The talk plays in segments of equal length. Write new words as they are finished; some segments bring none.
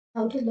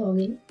How to log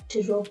in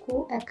to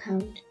Roku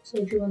account. So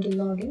if you want to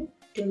log in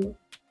to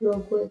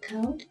Roku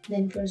account,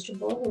 then first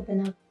of all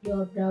open up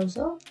your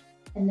browser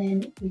and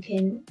then you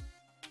can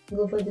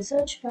go for the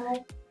search bar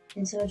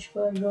and search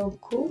for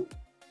Roku.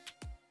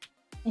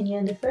 And here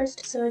on the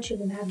first search you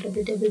will have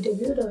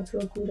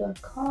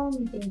www.roku.com.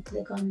 You can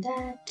click on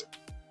that.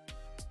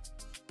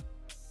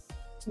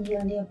 And here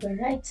on the upper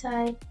right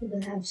side you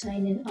will have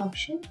sign in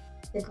option.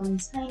 Click on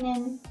sign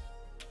in.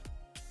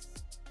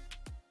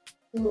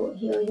 So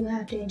here you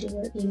have to enter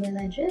your email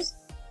address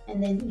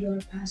and then your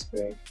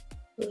password.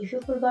 So if you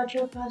forgot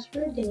your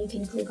password, then you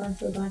can click on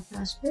forgot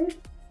password,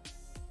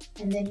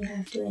 and then you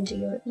have to enter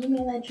your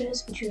email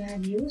address which you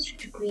have used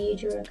to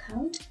create your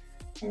account,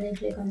 and then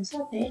click on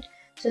submit,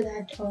 so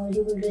that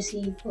you will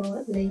receive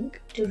a link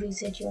to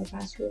reset your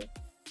password.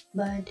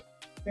 But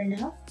for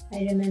now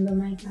I remember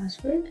my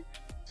password,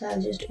 so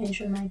I'll just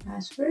enter my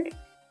password.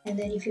 And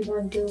then if you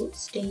want to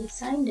stay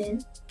signed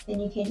in, then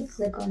you can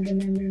click on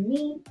remember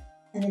me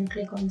and then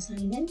click on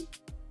sign in.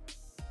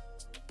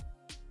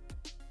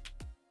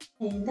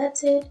 And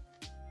that's it.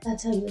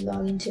 That's how you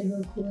log into your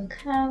Roku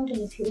account. And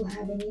if you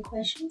have any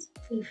questions,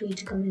 feel free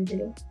to comment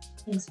below.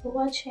 Thanks for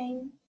watching.